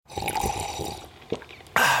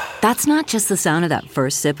That's not just the sound of that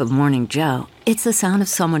first sip of Morning Joe. It's the sound of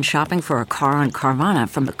someone shopping for a car on Carvana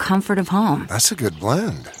from the comfort of home. That's a good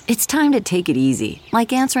blend. It's time to take it easy,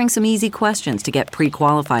 like answering some easy questions to get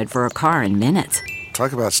pre-qualified for a car in minutes.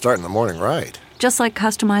 Talk about starting the morning right. Just like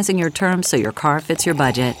customizing your terms so your car fits your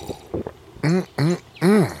budget.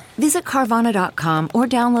 Visit Carvana.com or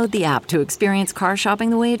download the app to experience car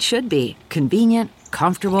shopping the way it should be. Convenient,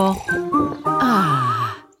 comfortable.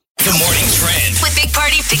 The morning trend With Big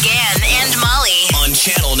Party began and Molly. on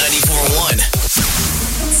Channel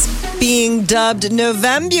 94.1. Being dubbed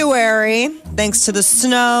Novembuary, thanks to the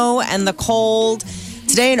snow and the cold.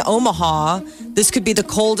 Today in Omaha, this could be the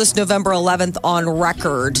coldest November 11th on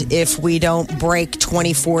record if we don't break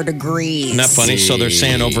 24 degrees. Isn't that funny? So they're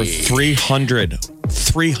saying over 300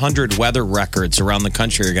 weather records around the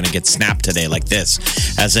country are going to get snapped today like this,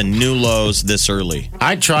 as in new lows this early.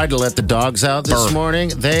 I tried to let the dogs out this morning.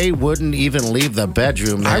 They wouldn't even leave the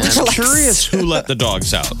bedroom, man. I was curious who let the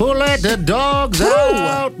dogs out. Who let the dogs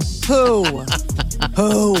out? Who?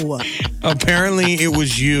 Apparently, it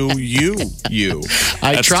was you.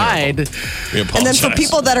 I That's tried. terrible. We And then apologize. for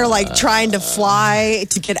people that are like trying to fly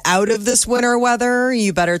to get out of this winter weather,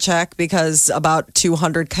 you better check because about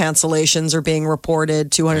 200 cancellations are being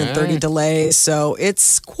reported, 230 delays. So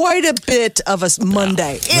it's quite a bit of a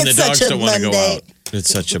Monday. when It's the dogs such a don't want to go Monday. out, it's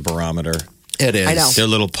such a barometer. It is. I know. Their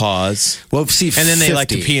little paws. Well, see, And then they like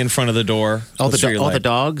to 50. pee in front of the door. All the, So you're all like, the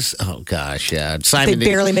dogs? Oh, gosh, yeah. They Simon,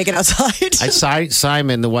 barely make it outside.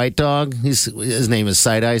 Simon, the white dog, his name is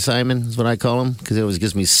Side-Eye Simon, is what I call him, because it always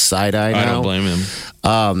gives me side-eye now. I don't blame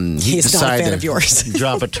him. He He's not a decided fan of yours. to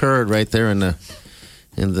drop a turd right there in the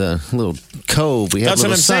little cove. We have That's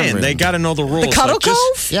what I'm saying. They got to know the rules. The Cuddle just,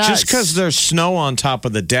 Cove? Yes. Just because there's snow on top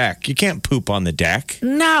of the deck, you can't poop on the deck.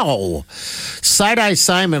 No. Side-Eye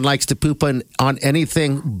Simon likes to poop on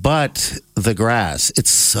anything but the grass. It's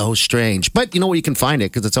so strange. But you know where you can find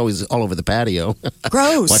it because it's always all over the patio.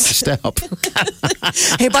 Gross. Watch your step.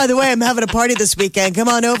 Hey, by the way, I'm having a party this weekend. Come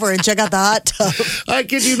on over and check out the hot tub. I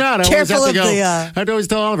kid you not. I Careful always have of to go. the, I'd always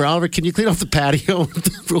tell Oliver, can you clean off the patio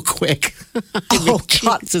real quick? Oh,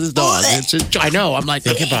 God. It's his dog. I know. I'm like,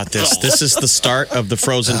 Think about this. This is the start of the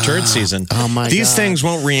frozen turd season. Oh, my These God. things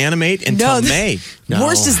won't reanimate until May. No.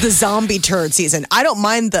 Worst is the zombie turd season. I don't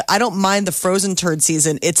mind the frozen turd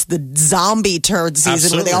season. It's the zombie turd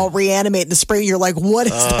season where they all reanimate in the spring. You're like, what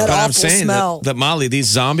is that But awful I'm saying smell? that Molly, these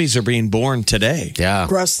zombies are being born today. Yeah.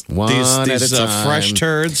 Gross. One These at a time. fresh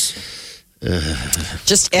turds.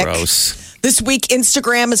 Just ick. Gross. This week,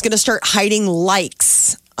 Instagram is going to start hiding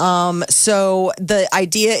likes. So the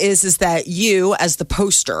idea is that you, as the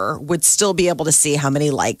poster, would still be able to see how many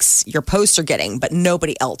likes your posts are getting, but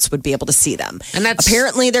nobody else would be able to see them. And that's-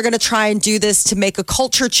 apparently they're going to try and do this to make a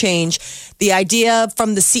culture change. The idea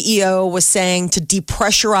from the CEO was saying to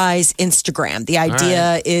depressurize Instagram. The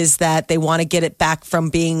idea is that they want to get it back from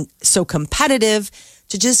being so competitive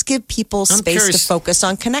to just give people space to curious focus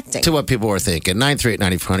on connecting. To what people were thinking.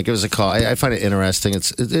 938-9400. Give us a call. I find it interesting.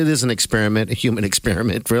 It is an experiment, a human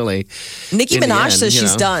experiment, really. Nicki In the Minaj end, says you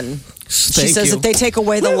she's know. done. She Thank says you. if they take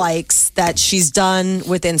away the likes, that she's done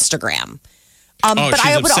with Instagram. Oh, but she's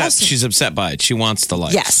I would upset. also She's upset by it. She wants the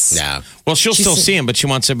likes. yes. Yeah. Well, she'll She still said- see him, but she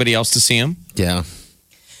wants everybody else to see him. Yeah.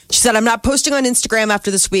 She said, I'm not posting on Instagram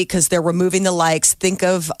after this week because they're removing the likes. Think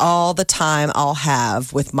of all the time I'll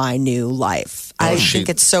have with my new life. I think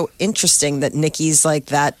it's so interesting that Nikki's like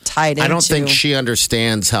that tied into. I don't think she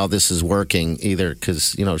understands how this is working either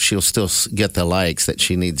because, she'll still get the likes that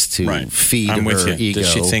she needs to feed I'm with her you. ego. Does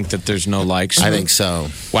she think that there's no likes? I think so.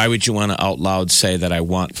 Why would you want to out loud say that I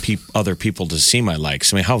want other people to see my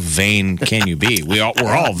likes? I mean, how vain can you be? We're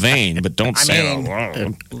all vain, but don't say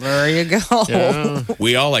it. There you go.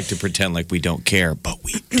 We all like to pretend like we don't care, but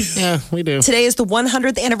we do. Yeah, we do. Today is the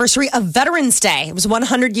 100th anniversary of Veterans Day. It was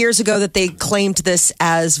 100 years ago that they claimed this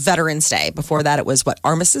as Veterans Day. Before that, it was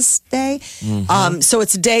Armistice Day. So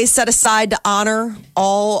it's a day set aside to honor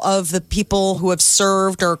all of the people who have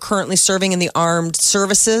served or are currently serving in the armed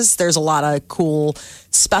services. There's a lot of cool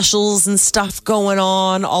specials and stuff going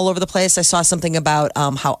on all over the place. I saw something about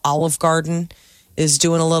how Olive Garden is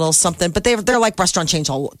doing a little something, but they're like restaurant chains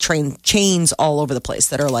all over the place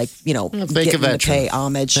that are like, Thank a getting to veteran. pay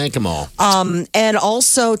homage. Thank them all. And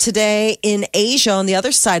also today in Asia, on the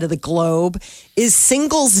other side of the globe, is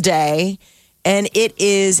Singles Day. And it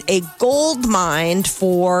is a gold mine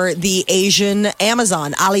for the Asian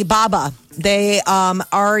Amazon, Alibaba. They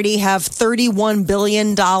already have $31 billion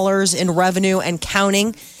in revenue and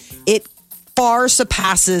counting. It far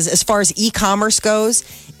surpasses, as far as e-commerce goes,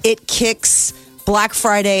 it kicks Black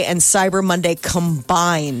Friday and Cyber Monday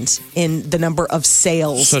combined in the number of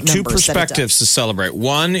sales. So two numbers that it perspectives to celebrate.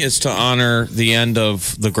 One is to honor the end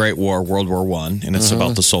of the Great War, World War I, and it's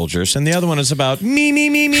about the soldiers. And the other one is about me,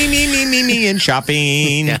 and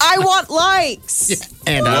shopping. I want likes.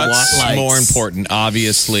 And I want What's likes. more important?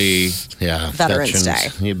 Obviously, Veterans Day.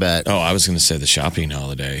 You bet. oh, I was going to say the shopping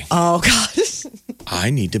holiday. Oh, God. I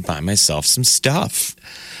need to buy myself some stuff.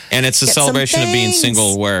 And it's a Get some celebration of being things.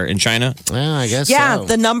 single where? In China? Well, I guess Yeah, so.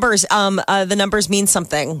 the numbers mean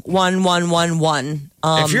something. 1111.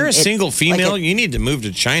 If you're a single female, like you need to move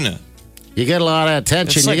to China. You get a lot of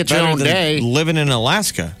attention. It's You like get your better own than day. living in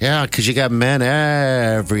Alaska. Yeah, because you got men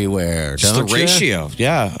everywhere. Just don't the you? ratio,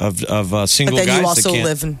 of single But then guys you also that can't.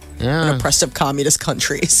 live in Yeah. an oppressive communist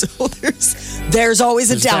country. So there's always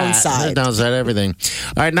a There's that. downside. There's downside to everything.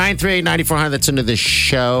 All right, 938-9400. That's into the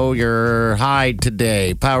show. Your high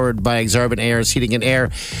today, powered by Exarban Airs, Heating and Air.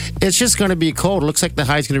 It's just going to be cold. It looks like the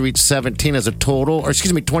high is going to reach 17 as a total, or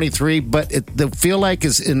excuse me, 23. But the feel like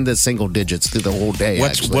is in the single digits through the whole day.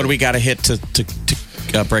 What do we got to hit to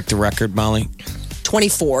break the record, Molly?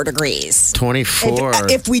 24 degrees.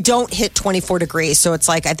 24. If we don't hit 24 degrees, so it's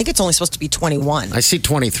like, I think it's only supposed to be 21. I see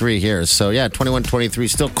 23 here. So, yeah, 21, 23.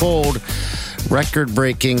 Still cold.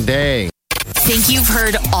 Record-breaking day. Think you've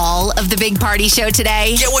heard all of the Big Party Show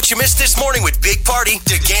today? Get what you missed this morning with Big Party,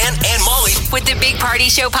 DeGan, and Molly With the Big Party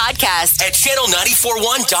Show podcast. at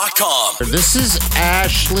channel941.com. This is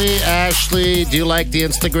Ashley. Ashley, do you like the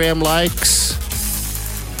Instagram likes?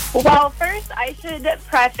 Well, first, I should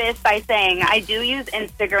preface by saying I do use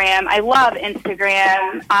Instagram. I love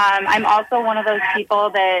Instagram. I'm also one of those people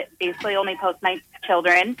that basically only post my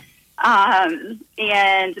children,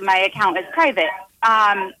 and my account is private.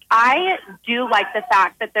 I do like the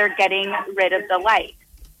fact that they're getting rid of the likes.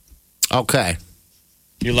 Okay.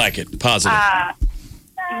 You like it? Positive.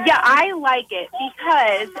 Yeah, I like it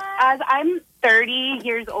because as I'm 30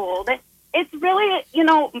 years old, it's really,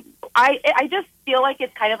 I just feel like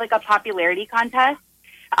it's kind of like a popularity contest.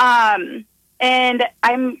 And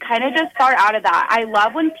I'm kind of just far out of that. I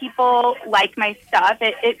love when people like my stuff.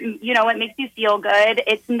 It makes you feel good.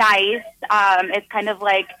 It's nice. It's kind of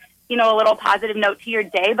like, a little positive note to your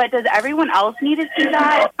day. But does everyone else need to see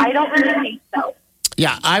that? I don't really think so.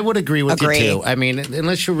 Yeah, I would agree with Agree. you too. I mean,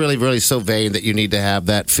 unless you're really, really so vain that you need to have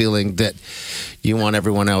that feeling that you want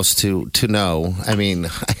everyone else to know. I mean,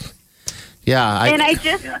 yeah. And I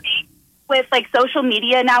just think with like social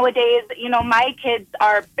media nowadays, my kids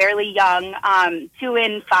are fairly young, 2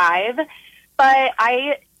 and 5, but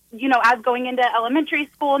as going into elementary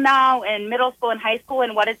school now and middle school and high school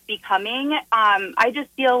and what it's becoming, I just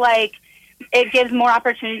feel like it gives more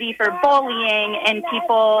opportunity for bullying and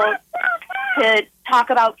people to talk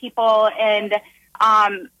about people. And I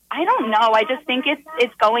don't know. I just think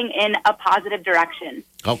it's going in a positive direction.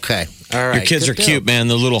 Okay. All right. Your kids Good are deal. cute, man.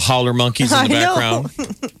 The little howler monkeys in the I know.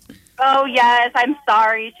 background. Oh, yes. I'm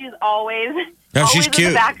sorry. She's always, No, she's always in cute.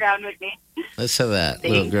 the background with me. Listen to that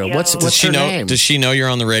Thank little girl. you. What's Does she her know? name? Does she know you're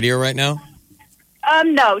on the radio right now?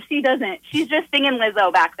 No, she doesn't. She's just singing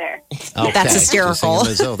Lizzo back there. Okay. That's hysterical.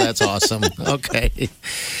 Oh, that's awesome. Okay.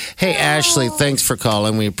 Hey, Ashley, thanks for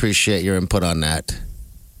calling. We appreciate your input on that.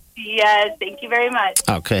 Yes, thank you very much.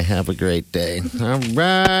 Okay, have a great day. All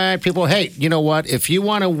right, people. Hey, you know what? If you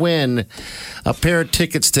want to win a pair of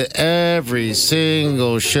tickets to every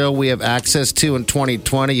single show we have access to in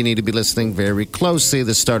 2020, you need to be listening very closely.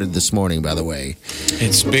 This started this morning, by the way.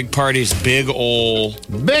 It's Big Party's big ol'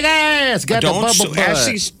 Big ass! Got the Don't. bubble butt.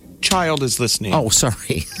 Ashley's child is listening. Oh,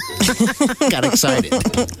 sorry. Got excited.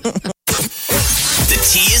 The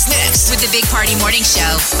tea is next. With the Big Party Morning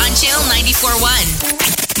Show on Channel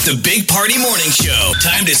 94.1. The Big Party Morning Show.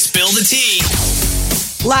 Time to spill the tea.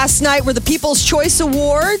 Last night were the People's Choice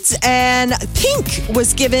Awards, and Pink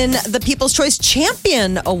was given the People's Choice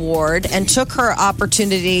Champion Award and took her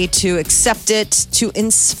opportunity to accept it to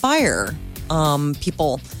inspire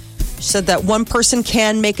people. She said that one person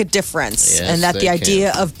can make a difference, Yes, and that they the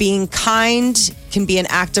idea can. of being kind can be an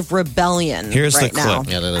act of rebellion. Here's right the now.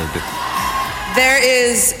 clip. Yeah, that'll do. There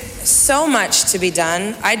is so much to be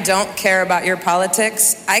done. I don't care about your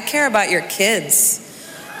politics. I care about your kids.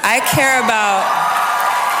 I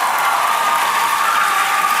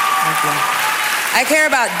care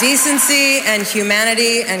about decency and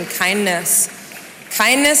humanity and kindness.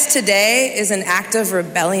 Kindness today is an act of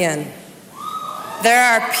rebellion. There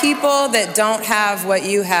are people that don't have what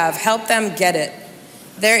you have. Help them get it.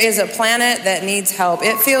 There is a planet that needs help.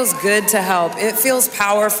 It feels good to help. It feels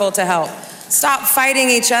powerful to help. Stop fighting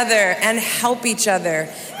each other and help each other.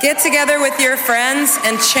 Get together with your friends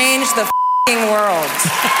and change the f***ing world.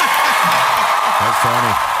 That's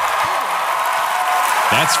funny.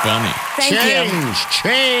 That's funny. Thank you.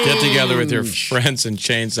 Change. Get together with your friends and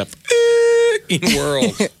change the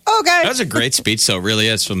world. Okay. That was a great speech, though. It really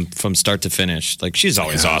is from start to finish. Like, she's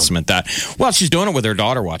always awesome at that. Well, she's doing it with her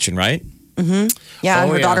daughter watching, right? Yeah, Oh,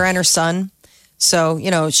 her yeah. daughter and her son.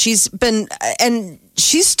 So, she's been, and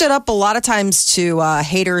she stood up a lot of times to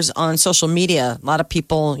haters on social media. A lot of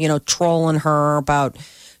people, trolling her about,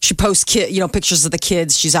 she posts pictures of the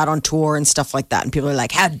kids. She's out on tour and stuff like that. And people are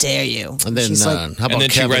like, how dare you? And then, she's how about And then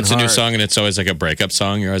she Kevin writes a new Hart? song, and it's always like a breakup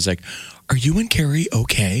song. You're always like, are you and Carrie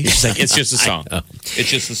okay? She's like, it's just a song. It's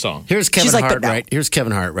just a song. Here's Kevin like, Hart, but no. right? Here's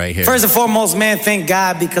Kevin Hart right here. First and foremost, man, thank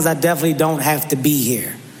God because I definitely don't have to be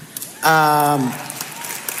here.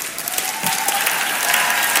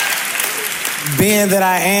 Being that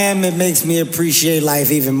I am, it makes me appreciate life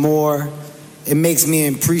even more. It makes me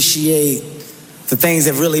appreciate the things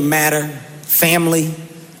that really matter. Family.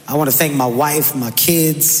 I want to thank my wife, my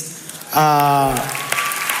kids,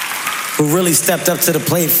 who really stepped up to the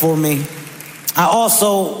plate for me. I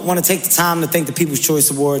also want to take the time to thank the People's Choice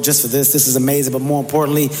Award just for this. This is amazing, but more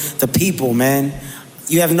importantly, the people, man.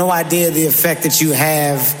 You have no idea the effect that you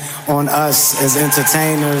have on us as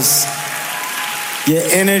entertainers. Your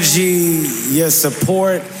energy, your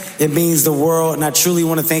support, it means the world. And I truly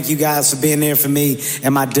want to thank you guys for being there for me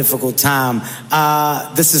in my difficult time.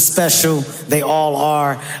 This is special. They all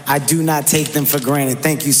are. I do not take them for granted.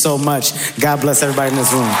 Thank you so much. God bless everybody in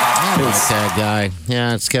this room. I like that guy.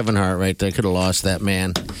 Yeah, it's Kevin Hart right there. Could have lost that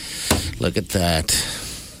man. Look at that.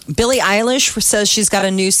 Billie Eilish says she's got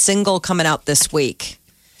a new single coming out this week.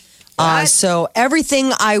 So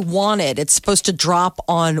Everything I Wanted, it's supposed to drop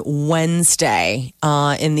on Wednesday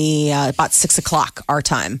in the about 6 o'clock our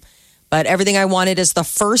time. But Everything I Wanted is the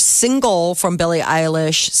first single from Billie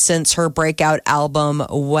Eilish since her breakout album,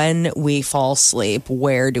 When We Fall Asleep,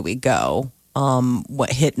 Where Do We Go? What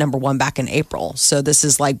hit number 1 back in April. So this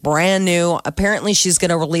is like brand new. Apparently she's going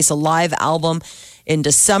to release a live album in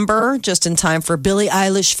December, just in time for Billie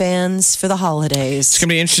Eilish fans for the holidays. It's going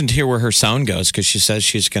to be interesting to hear where her sound goes because she says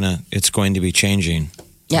it's going to be changing.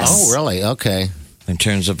 Yes. Oh, really? Okay. In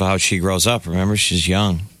terms of how she grows up. Remember, she's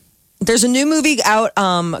young. There's a new movie out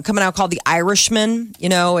coming out called The Irishman.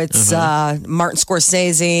 It's Martin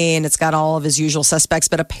Scorsese, and it's got all of his usual suspects.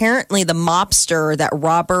 But apparently the mobster that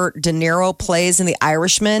Robert De Niro plays in The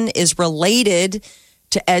Irishman is related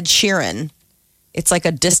to Ed Sheeran. It's like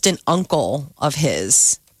a distant uncle of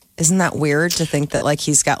his. Isn't that weird to think that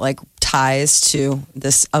he's got ties to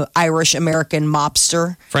this Irish American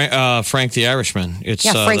mobster? Frank the Irishman. It's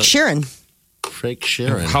Frank Sheeran. Frank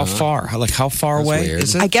Sheeran. How far? How far That's away weird.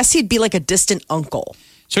 is it? I guess he'd be like a distant uncle.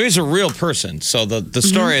 So he's a real person. So the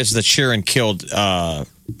story is that Sheeran killed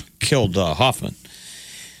Hoffman.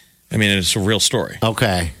 I mean, it's a real story.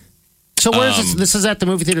 Okay. So where is this? This is at the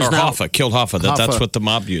movie theaters Or now. Hoffa, killed Hoffa. That's what the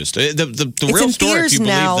mob used. The real in story, if you theaters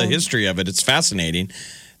now. believe the history of it, it's fascinating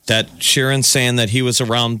that Sheeran's saying that he was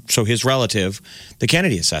around, so his relative, the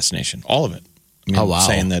Kennedy assassination, all of it. I mean, Oh, wow.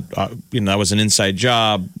 Saying that, that was an inside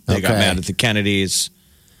job. They got Okay. mad at the Kennedys,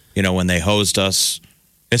 when they hosed us.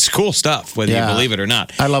 It's cool stuff, whether Yeah. you believe it or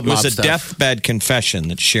not. I love It was mob a stuff. deathbed confession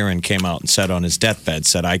that Sheeran came out and said on his deathbed,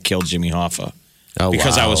 said, I killed Jimmy Hoffa. Oh,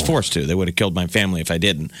 Because I wow. was forced to. They would have killed my family if I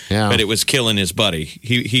didn't. Yeah. But it was killing his buddy.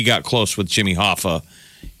 He got close with Jimmy Hoffa,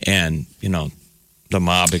 and, the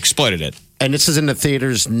mob exploited it. And this is in the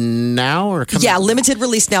theaters now, or coming? Yeah, limited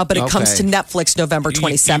release now, but it comes to Okay. Netflix November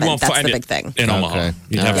 27th. won't That's find the it big thing. in Omaha. Okay.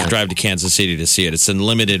 You'd have Yeah. to drive to Kansas City to see it. It's in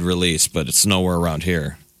limited release, but it's nowhere around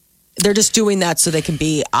here. They're just doing that so they can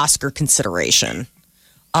be Oscar consideration.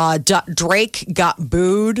 Drake got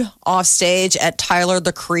booed off stage at Tyler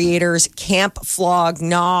the Creator's Camp Flog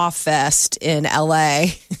Gnaw Fest in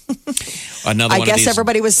LA. Another I one of guess these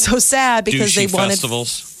everybody was so sad because they douchey wanted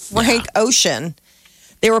festivals. Frank Ocean.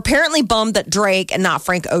 They were apparently bummed that Drake and not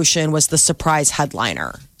Frank Ocean was the surprise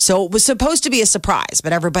headliner. So it was supposed to be a surprise,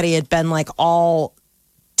 but everybody had been all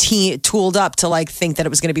tooled up to think that it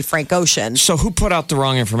was going to be Frank Ocean. So who put out the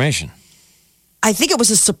wrong information? I think it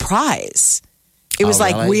was a surprise. It was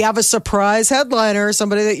really? we have a surprise headliner,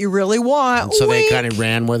 somebody that you really want. So they Wink. kind of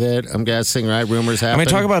ran with it, I'm guessing, right? Rumors happen. I mean,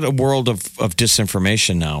 talk about a world of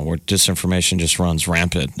disinformation now, where disinformation just runs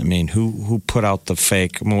rampant. I mean, who put out the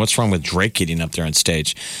fake? I mean, what's wrong with Drake getting up there on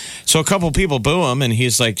stage? So a couple people boo him, and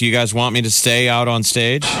he's like, "Do you guys want me to stay out on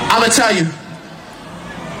stage?" I'm going to tell you,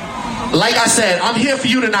 like I said, I'm here for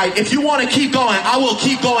you tonight. If you want to keep going, I will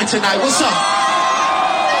keep going tonight. What's up?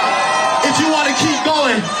 If you want to keep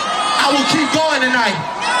going, I will keep going tonight.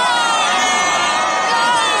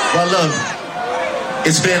 Well, look,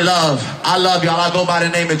 it's been love. I love y'all. I go by the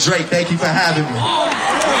name of Drake. Thank you for having me.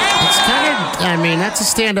 It's kind of, I mean, that's a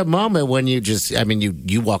stand-up moment when you just,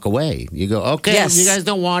 you walk away. You go, okay, Yes. you guys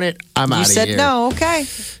don't want it. I'm out You of said here. no, okay.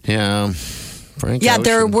 Yeah. Frank Yeah,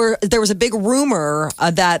 Ocean. there was a big rumor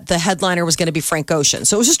that the headliner was going to be Frank Ocean.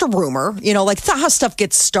 So it was just a rumor, like how stuff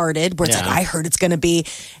gets started, where it's Yeah. like, I heard it's going to be.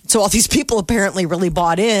 So all these people apparently really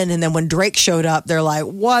bought in, and then when Drake showed up, they're like,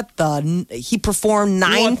 "What the?" He performed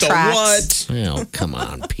 9 tracks. What? Oh, come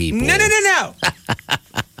on, people. No.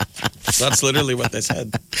 That's literally what they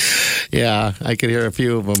said. Yeah, I could hear a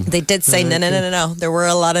few of them. They did say no. There were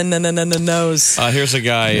a lot of no's. Here's a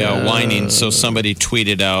guy whining. So somebody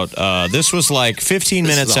tweeted out, this was like 15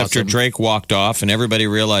 minutes after awesome. Drake walked off and everybody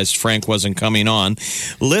realized Frank wasn't coming on.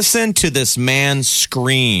 Listen to this man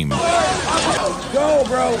scream. Go,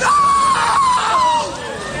 bro.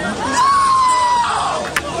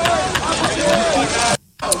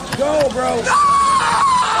 Go, bro.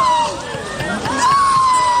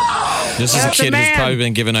 This is a kid who's probably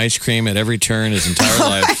been given ice cream at every turn his entire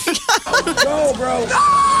life. Go, bro.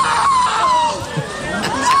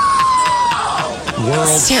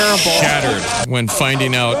 World terrible. shattered when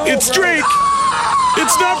finding out it's Drake.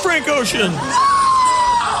 It's not Frank Ocean.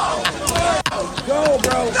 Go,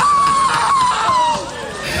 bro.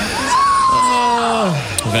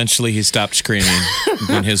 Eventually, he stopped screaming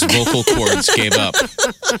when his vocal cords gave up.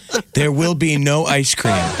 There will be no ice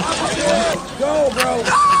cream. Go, bro.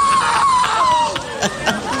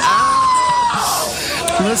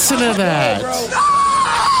 Listen to that.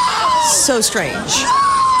 So strange.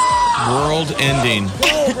 World ending.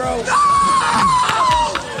 Go, bro.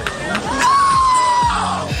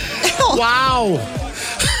 Wow.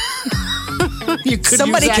 You could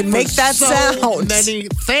Somebody use can for make that so sound. many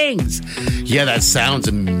things. Yeah, that sounds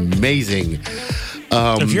amazing.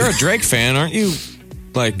 If you're a Drake fan, aren't you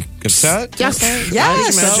upset? Yes.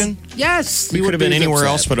 Yes. Imagine. Yes. You could have been be anywhere upset.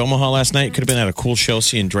 else but Omaha last night. You could have been at a cool show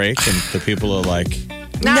seeing Drake, and the people are like,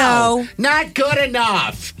 No. Not good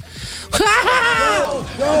enough.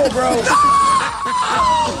 Go, bro.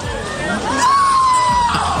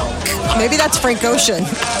 Maybe that's Frank Ocean.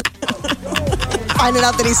 Finding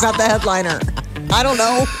out that he's not the headliner. I don't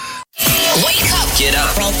know. Wake up. Get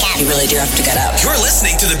up. You really do have to get up. You're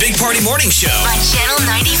listening to the Big Party Morning Show. On Channel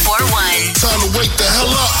 94.1. Time to wake the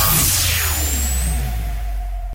hell up.